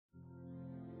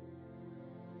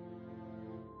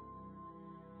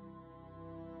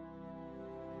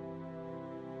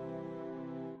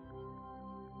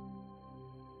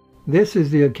This is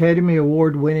the Academy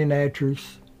Award-winning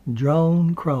actress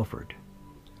Joan Crawford.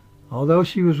 Although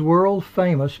she was a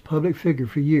world-famous public figure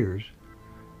for years,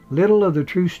 little of the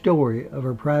true story of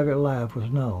her private life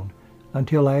was known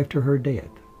until after her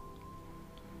death.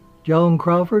 Joan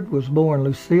Crawford was born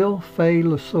Lucille Fay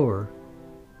LeSueur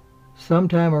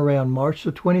sometime around March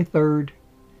the 23rd,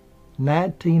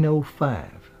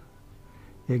 1905.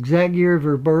 The exact year of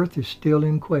her birth is still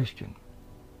in question.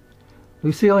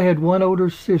 Lucille had one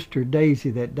older sister, Daisy,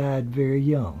 that died very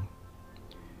young.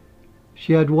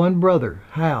 She had one brother,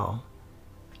 Hal,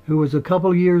 who was a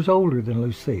couple years older than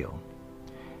Lucille.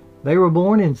 They were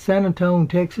born in San Antonio,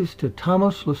 Texas, to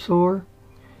Thomas LeSueur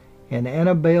and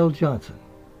Annabelle Johnson.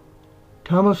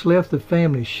 Thomas left the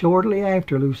family shortly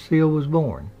after Lucille was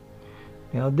born.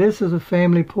 Now, this is a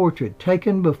family portrait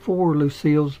taken before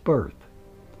Lucille's birth.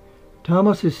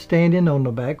 Thomas is standing on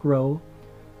the back row.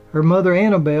 Her mother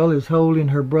Annabelle is holding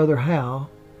her brother Hal,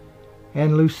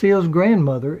 and Lucille's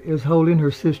grandmother is holding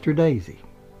her sister Daisy.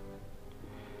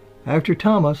 After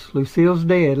Thomas, Lucille's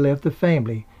dad, left the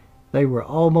family, they were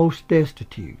almost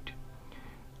destitute.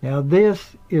 Now,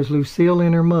 this is Lucille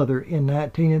and her mother in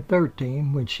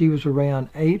 1913 when she was around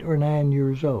 8 or 9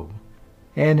 years old.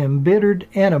 An embittered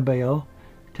Annabelle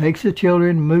takes the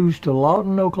children and moves to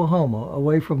Lawton, Oklahoma,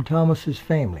 away from Thomas's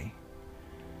family.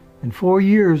 And 4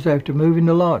 years after moving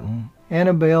to Lawton,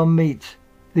 Annabelle meets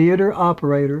theater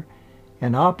operator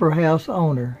and opera house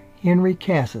owner Henry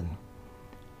Casson.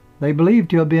 They believe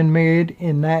to have been married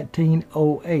in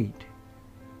 1908.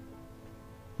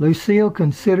 Lucille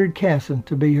considered Casson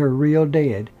to be her real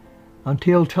dad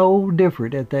until told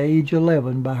different at the age of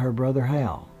 11 by her brother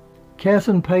Hal.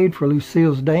 Casson paid for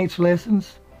Lucille's dance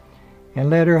lessons and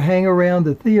let her hang around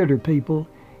the theater people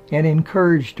and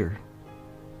encouraged her.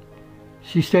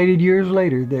 She stated years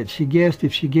later that she guessed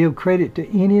if she gave credit to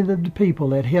any of the people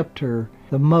that helped her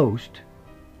the most,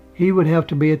 he would have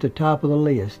to be at the top of the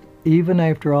list, even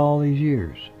after all these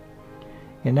years.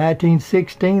 In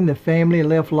 1916, the family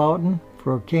left Lawton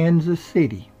for Kansas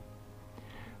City,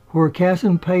 where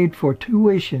Casson paid for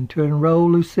tuition to enroll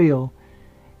Lucille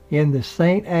in the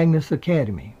St. Agnes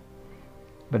Academy.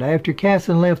 But after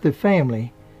Casson left the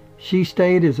family, she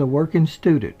stayed as a working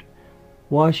student,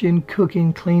 washing,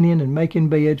 cooking, cleaning, and making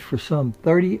beds for some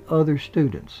 30 other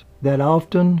students that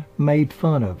often made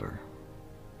fun of her.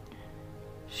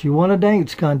 She won a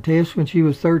dance contest when she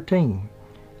was 13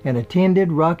 and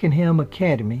attended Rockingham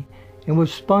Academy and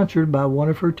was sponsored by one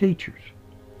of her teachers.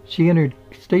 She entered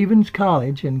Stevens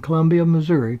College in Columbia,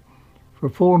 Missouri for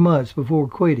 4 months before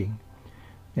quitting.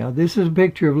 Now, this is a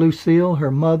picture of Lucille,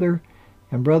 her mother,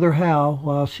 and brother Hal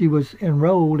while she was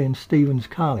enrolled in Stevens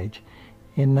College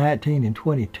in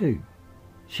 1922.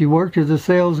 She worked as a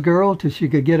sales girl till she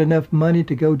could get enough money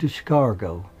to go to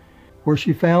Chicago, where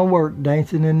she found work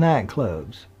dancing in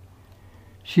nightclubs.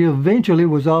 She eventually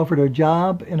was offered a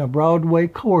job in a Broadway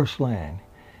chorus line.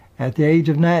 At the age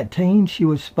of 19, she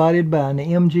was spotted by an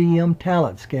MGM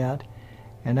talent scout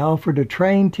and offered a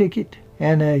train ticket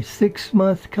and a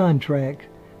 6-month contract,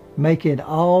 making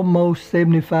almost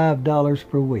 $75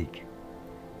 per week.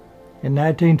 In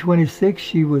 1926,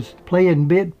 she was playing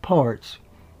bit parts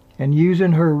and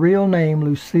using her real name,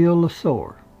 Lucille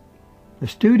LeSueur. The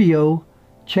studio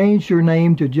changed her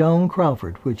name to Joan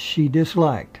Crawford, which she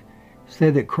disliked,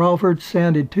 said that Crawford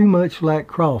sounded too much like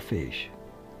crawfish.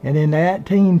 And in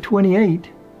 1928,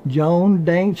 Joan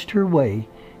danced her way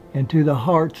into the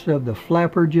hearts of the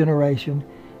flapper generation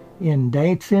in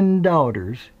Dancing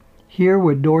Daughters, here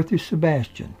with Dorothy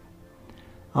Sebastian.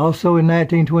 Also in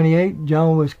 1928,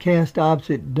 Joan was cast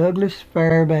opposite Douglas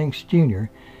Fairbanks Jr.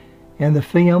 in the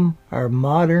film Our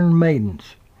Modern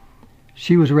Maidens.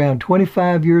 She was around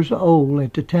 25 years old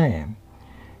at the time.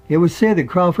 It was said that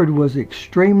Crawford was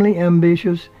extremely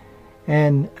ambitious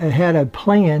and had a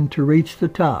plan to reach the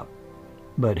top,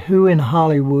 but who in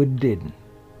Hollywood didn't?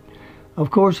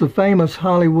 Of course, the famous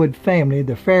Hollywood family,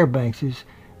 the Fairbankses,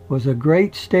 was a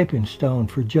great stepping stone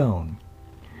for Joan.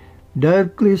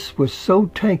 Douglas was so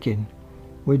taken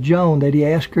with Joan that he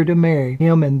asked her to marry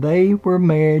him, and they were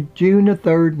married June the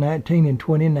 3rd,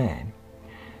 1929.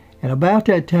 And about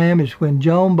that time is when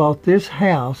Joan bought this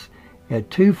house at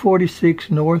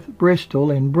 246 North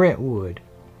Bristol in Brentwood,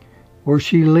 where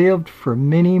she lived for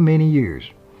many, many years.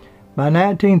 By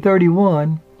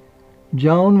 1931,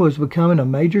 Joan was becoming a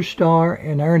major star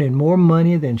and earning more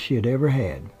money than she had ever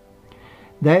had.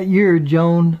 That year,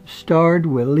 Joan starred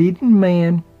with leading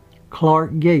man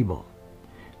Clark Gable.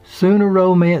 Soon a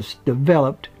romance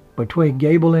developed between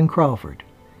Gable and Crawford.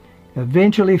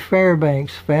 Eventually,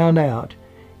 Fairbanks found out,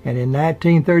 and in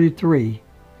 1933,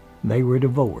 they were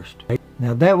divorced.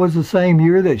 Now that was the same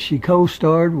year that she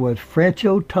co-starred with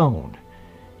Franco Tone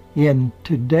in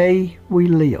Today We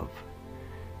Live.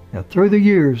 Now through the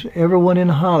years, everyone in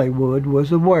Hollywood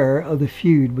was aware of the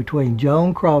feud between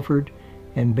Joan Crawford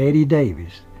and Bette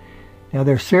Davis. Now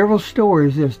there are several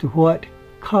stories as to what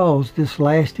caused this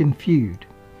lasting feud.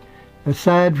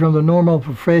 Aside from the normal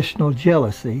professional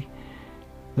jealousy,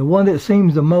 the one that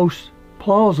seems the most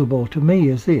plausible to me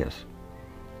is this.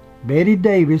 Bette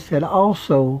Davis had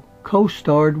also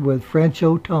co-starred with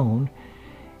Franco Tone,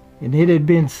 and it had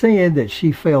been said that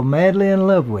she fell madly in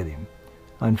love with him.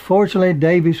 Unfortunately,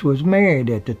 Davis was married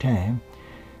at the time,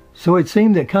 so it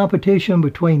seemed that competition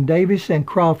between Davis and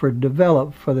Crawford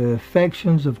developed for the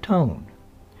affections of Tone,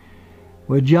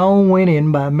 with Joan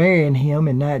winning by marrying him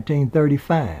in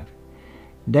 1935.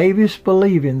 Davis,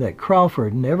 believing that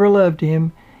Crawford never loved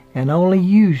him and only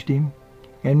used him,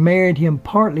 and married him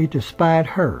partly to spite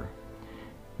her.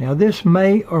 Now this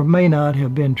may or may not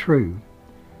have been true.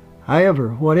 However,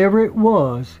 whatever it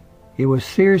was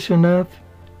serious enough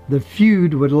the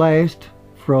feud would last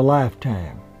for a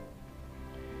lifetime.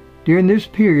 During this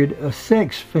period, a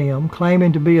sex film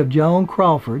claiming to be of Joan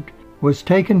Crawford was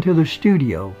taken to the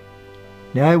studio.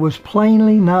 Now it was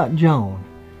plainly not Joan.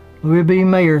 Louis B.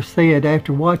 Mayer said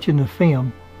after watching the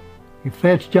film, "If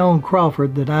that's Joan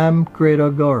Crawford, then I'm Greta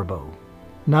Garbo."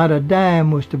 Not a dime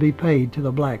was to be paid to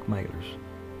the blackmailers.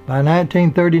 By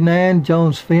 1939,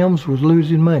 Joan's films was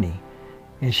losing money,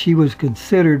 and she was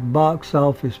considered box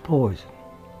office poison.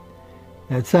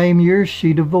 That same year,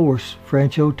 she divorced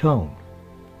Franco Tone,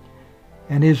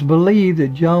 and it is believed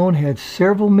that Joan had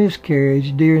several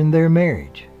miscarriages during their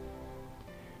marriage.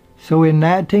 So in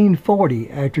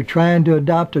 1940, after trying to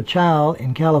adopt a child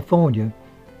in California,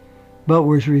 but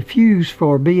was refused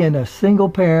for being a single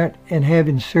parent and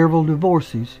having several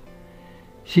divorces,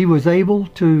 she was able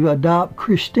to adopt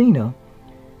Christina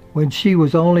when she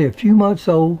was only a few months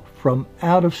old from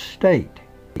out of state.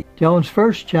 Joan's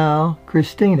first child,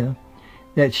 Christina,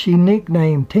 that she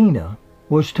nicknamed Tina,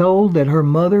 was told that her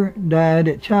mother died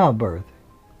at childbirth,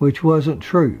 which wasn't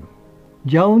true.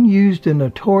 Joan used the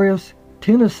notorious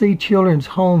Tennessee Children's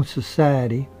Home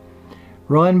Society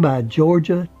run by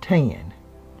Georgia Tann.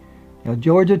 Now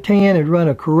Georgia Tann had run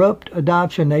a corrupt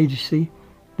adoption agency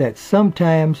that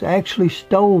sometimes actually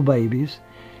stole babies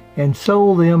and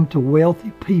sold them to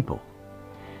wealthy people.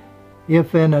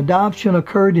 If an adoption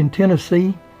occurred in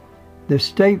Tennessee, the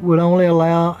state would only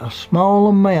allow a small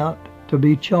amount to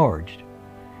be charged.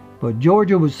 But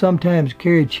Georgia would sometimes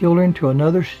carry children to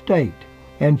another state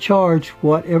and charge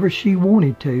whatever she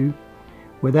wanted to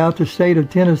without the state of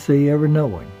Tennessee ever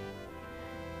knowing.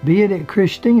 Being that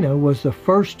Christina was the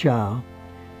first child,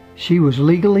 she was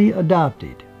legally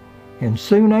adopted, and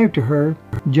soon after her,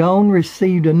 Joan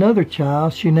received another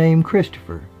child she named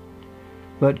Christopher.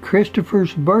 But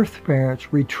Christopher's birth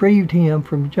parents retrieved him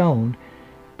from Joan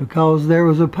because there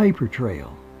was a paper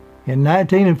trail. In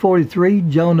 1943,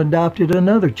 Joan adopted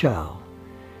another child,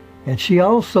 and she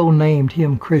also named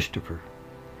him Christopher.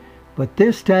 But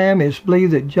this time it's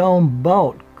believed that Joan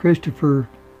bought Christopher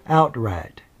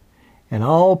outright, and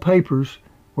all papers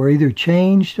were either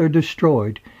changed or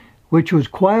destroyed, which was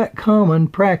quite common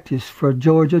practice for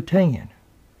Georgia Tann.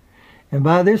 And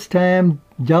by this time,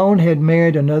 Joan had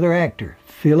married another actor,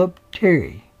 Philip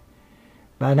Terry.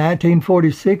 By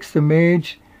 1946, the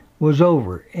marriage was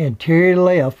over, and Terry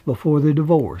left before the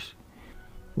divorce.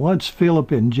 Once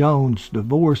Philip and Joan's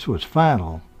divorce was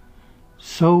final,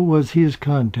 so was his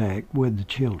contact with the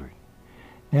children.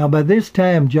 Now by this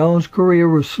time, Joan's career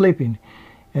was slipping,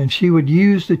 and she would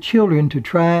use the children to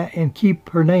try and keep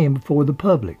her name before the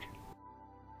public.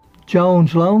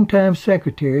 Joan's longtime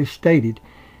secretary stated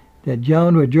that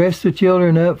Joan would dress the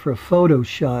children up for photo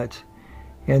shots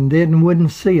and then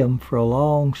wouldn't see them for a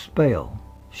long spell.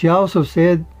 She also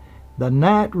said the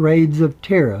night raids of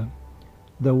terror,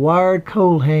 the wired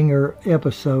coal hanger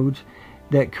episodes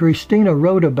that Christina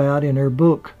wrote about in her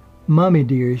book, Mummy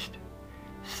Dearest,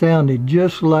 sounded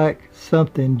just like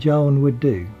something Joan would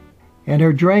do. And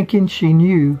her drinking, she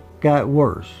knew, got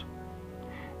worse.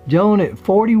 Joan at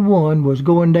 41 was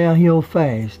going downhill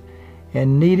fast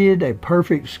and needed a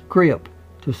perfect script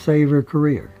to save her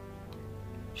career.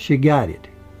 She got it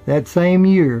that same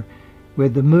year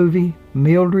with the movie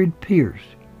Mildred Pierce.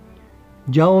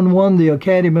 Joan won the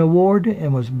Academy Award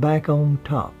and was back on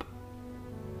top.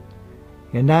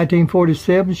 In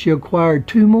 1947, she acquired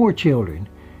 2 more children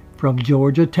from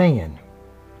Georgia Tann,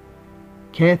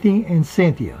 Kathy and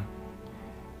Cynthia.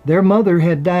 Their mother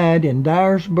had died in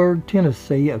Dyersburg,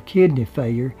 Tennessee of kidney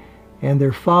failure, and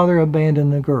their father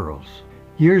abandoned the girls.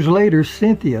 Years later,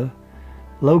 Cynthia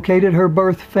located her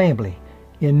birth family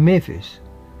in Memphis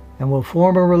and will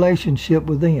form a relationship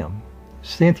with them.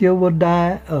 Cynthia will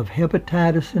die of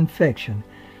hepatitis infection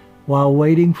while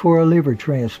waiting for a liver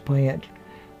transplant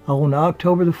on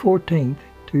October the 14th,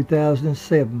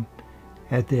 2007,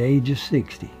 at the age of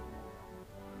 60.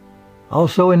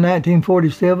 Also in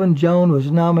 1947, Joan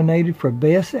was nominated for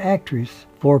Best Actress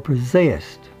for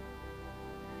Possessed.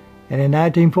 And in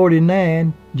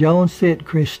 1949, Joan sent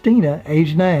Christina,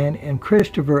 age 9, and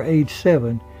Christopher, age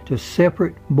 7, to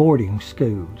separate boarding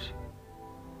schools.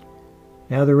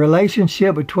 Now, the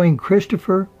relationship between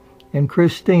Christopher and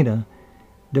Christina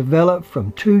developed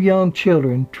from two young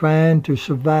children trying to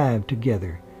survive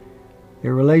together.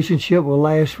 Their relationship will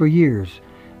last for years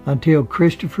until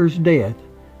Christopher's death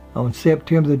on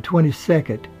September the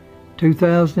 22nd,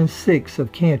 2006,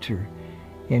 of cancer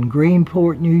in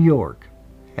Greenport, New York,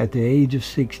 at the age of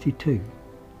 62.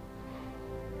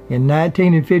 In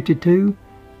 1952,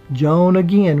 Joan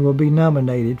again will be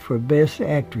nominated for Best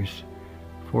Actress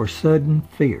for Sudden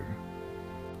Fear.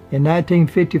 In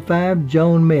 1955,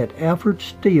 Joan met Alfred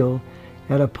Steele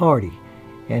at a party,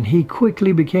 and he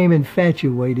quickly became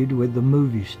infatuated with the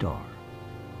movie star.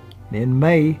 In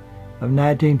May of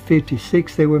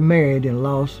 1956, they were married in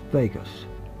Las Vegas.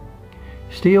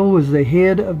 Steele was the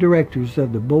head of directors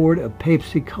of the board of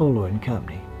Pepsi-Cola and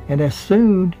Company, and as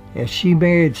soon as she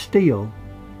married Steele,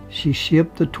 she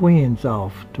shipped the twins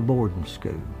off to boarding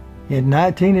school. In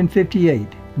 1958,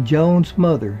 Joan's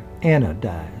mother, Anna,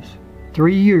 dies.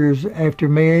 3 years after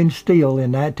marrying Steele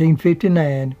in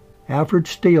 1959, Alfred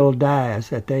Steele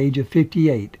dies at the age of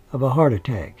 58 of a heart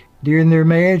attack. During their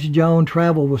marriage, Joan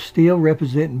traveled with Steele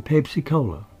representing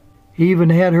Pepsi-Cola. He even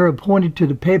had her appointed to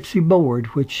the Pepsi board,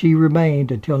 which she remained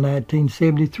until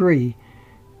 1973,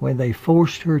 when they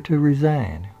forced her to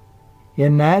resign.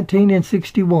 In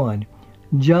 1961,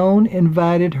 Joan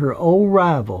invited her old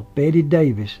rival, Bette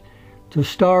Davis, to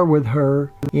star with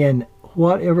her in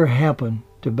Whatever Happened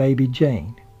to Baby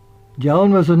Jane.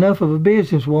 Joan was enough of a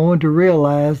businesswoman to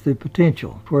realize the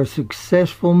potential for a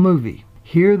successful movie.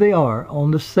 Here they are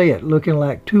on the set looking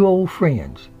like two old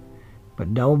friends.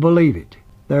 But don't believe it,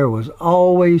 there was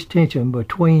always tension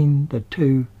between the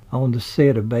two on the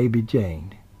set of Baby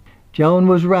Jane. Joan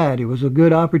was right, it was a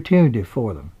good opportunity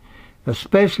for them,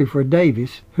 especially for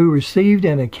Davis, who received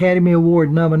an Academy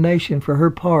Award nomination for her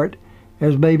part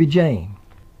as Baby Jane.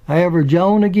 However,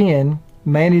 Joan again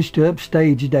managed to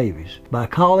upstage Davis by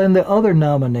calling the other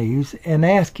nominees and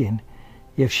asking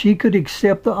if she could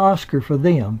accept the Oscar for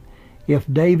them if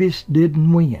Davis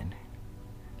didn't win.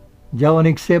 Joan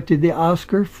accepted the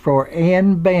Oscar for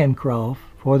Anne Bancroft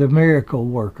for The Miracle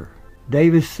Worker.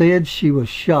 Davis said she was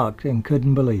shocked and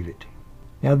couldn't believe it.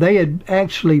 Now, they had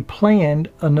actually planned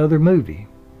another movie,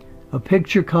 a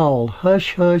picture called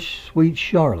Hush Hush Sweet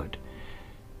Charlotte,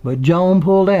 but Joan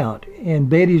pulled out, and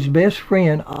Betty's best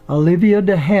friend, Olivia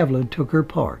de Havilland, took her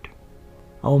part.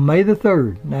 On May the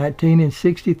 3rd,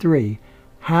 1963,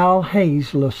 Hal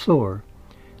Hayes LaSour,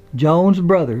 Joan's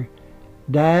brother,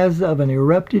 dies of an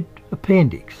erupted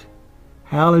appendix.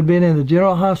 Hal had been in the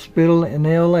General Hospital in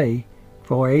L.A.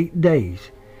 for 8 days.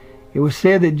 It was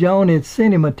said that Joan had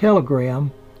sent him a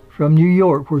telegram from New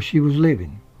York where she was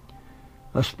living.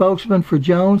 A spokesman for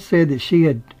Joan said that she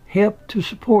had helped to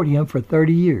support him for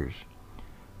 30 years.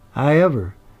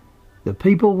 However, the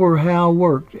people where Hal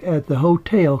worked at the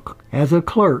hotel as a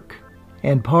clerk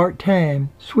and part-time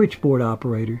switchboard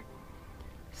operator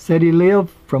said he lived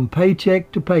from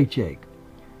paycheck to paycheck,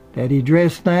 that he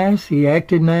dressed nice, he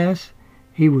acted nice,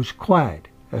 he was quiet,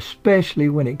 especially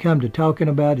when it come to talking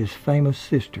about his famous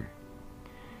sister.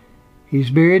 He's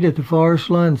buried at the Forest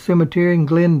Lawn Cemetery in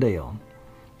Glendale,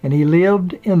 and he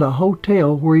lived in the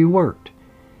hotel where he worked.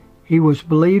 He was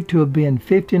believed to have been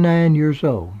 59 years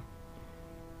old.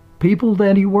 People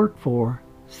that he worked for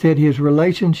said his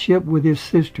relationship with his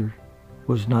sister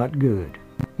was not good.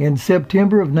 In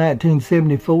September of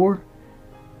 1974,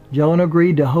 Joan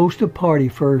agreed to host a party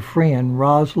for her friend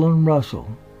Rosalind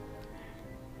Russell.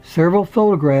 Several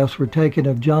photographs were taken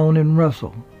of Joan and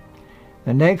Russell.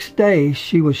 The next day,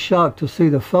 she was shocked to see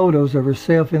the photos of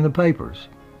herself in the papers.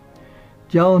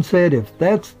 Joan said, "If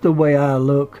that's the way I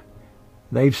look,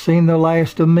 they've seen the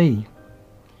last of me."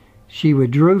 She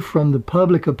withdrew from the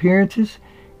public appearances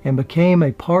and became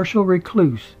a partial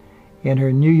recluse in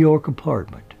her New York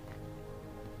apartment.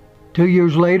 2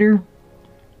 years later,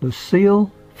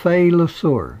 Lucille Fay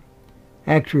LaSour,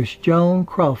 actress Joan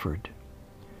Crawford,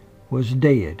 was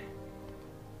dead.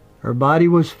 Her body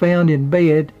was found in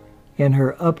bed in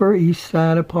her Upper East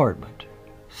Side apartment.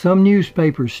 Some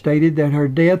newspapers stated that her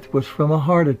death was from a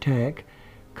heart attack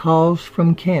caused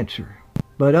from cancer,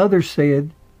 but others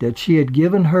said that she had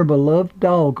given her beloved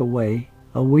dog away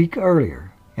a week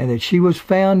earlier. and that she was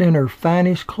found in her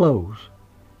finest clothes,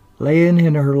 laying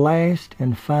in her last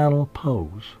and final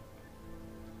pose.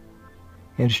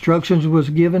 Instructions was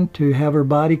given to have her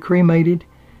body cremated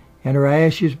and her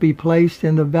ashes be placed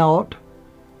in the vault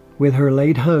with her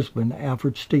late husband,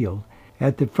 Alfred Steele,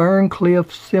 at the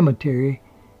Ferncliff Cemetery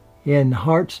in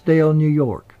Hartsdale, New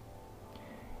York.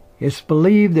 It's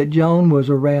believed that Joan was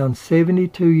around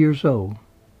 72 years old,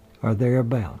 or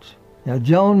thereabouts. Now,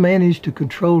 Joan managed to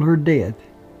control her death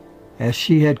as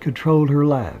she had controlled her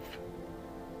life.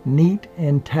 Neat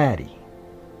and tidy.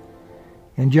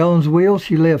 In Joan's will,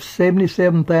 she left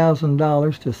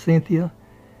 $77,000 to Cynthia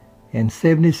and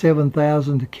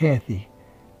 $77,000 to Kathy,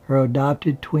 her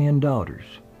adopted twin daughters.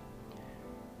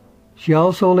 She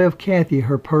also left Kathy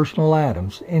her personal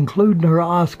items, including her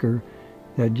Oscar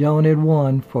that Joan had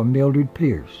won for Mildred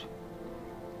Pierce.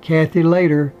 Kathy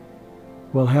later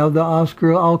will have the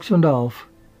Oscar auctioned off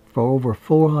for over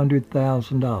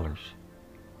 $400,000.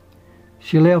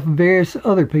 She left various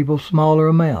other people smaller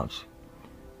amounts,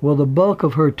 while the bulk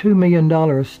of her $2 million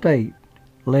estate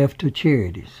left to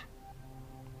charities.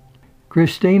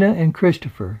 Christina and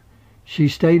Christopher, she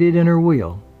stated in her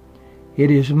will, "It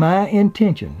is my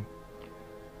intention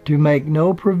to make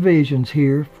no provisions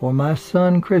here for my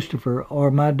son Christopher or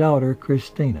my daughter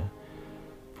Christina,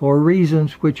 for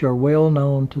reasons which are well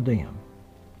known to them."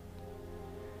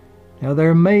 Now,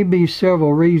 there may be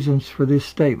several reasons for this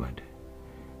statement,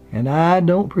 and I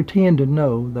don't pretend to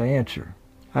know the answer.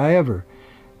 However,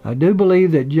 I do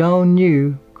believe that Joan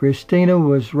knew Christina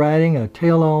was writing a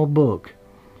tell-all book,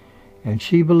 and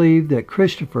she believed that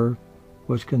Christopher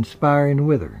was conspiring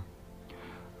with her.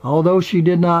 Although she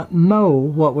did not know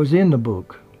what was in the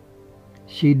book,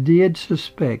 she did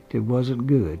suspect it wasn't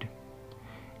good,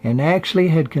 and actually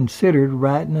had considered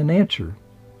writing an answer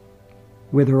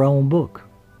with her own book.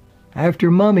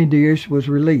 After Mummy Dearest was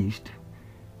released,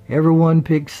 everyone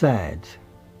picked sides.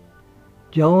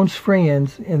 Joan's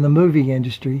friends in the movie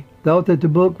industry thought that the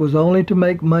book was only to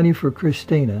make money for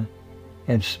Christina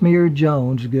and smear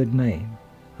Joan's good name.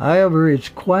 However, it's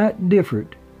quite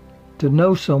different to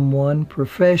know someone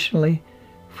professionally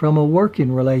from a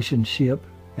working relationship,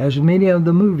 as many of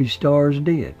the movie stars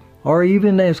did, or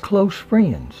even as close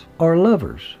friends or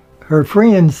lovers. Her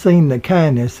friends seen the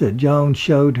kindness that Joan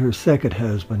showed her second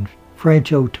husband,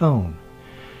 French O'Tone,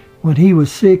 when he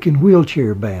was sick and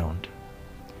wheelchair bound.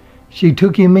 She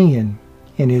took him in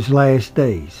his last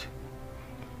days,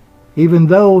 even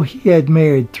though he had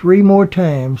married 3 more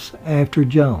times after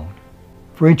Joan.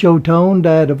 French O'Tone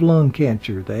died of lung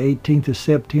cancer the 18th of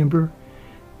September,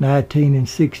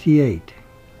 1968.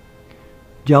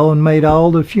 Joan made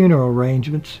all the funeral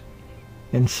arrangements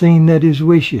and seen that his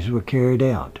wishes were carried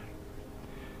out.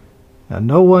 Now,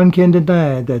 no one can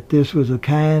deny that this was a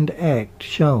kind act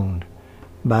shown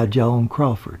by Joan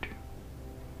Crawford.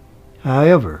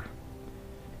 However,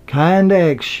 kind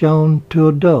acts shown to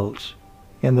adults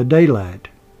in the daylight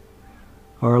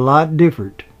are a lot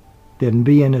different than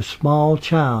being a small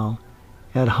child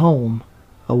at home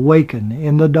awakened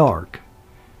in the dark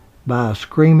by a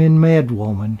screaming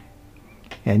madwoman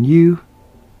and you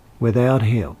without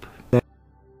help.